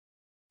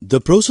The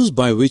process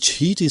by which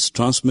heat is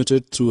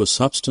transmitted through a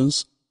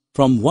substance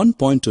from one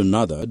point to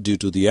another due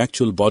to the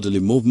actual bodily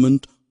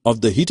movement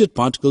of the heated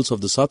particles of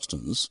the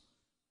substance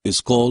is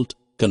called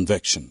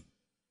convection.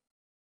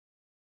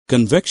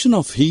 Convection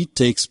of heat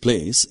takes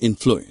place in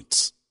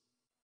fluids,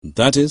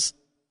 that is,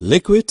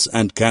 liquids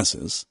and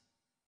gases,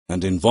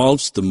 and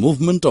involves the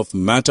movement of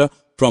matter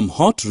from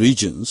hot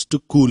regions to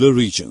cooler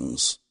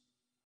regions.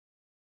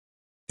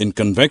 In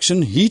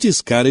convection, heat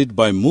is carried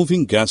by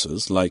moving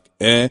gases like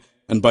air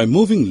and by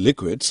moving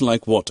liquids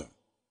like water.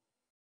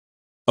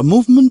 A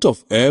movement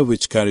of air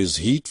which carries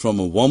heat from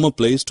a warmer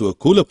place to a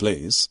cooler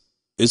place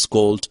is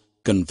called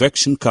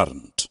convection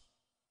current.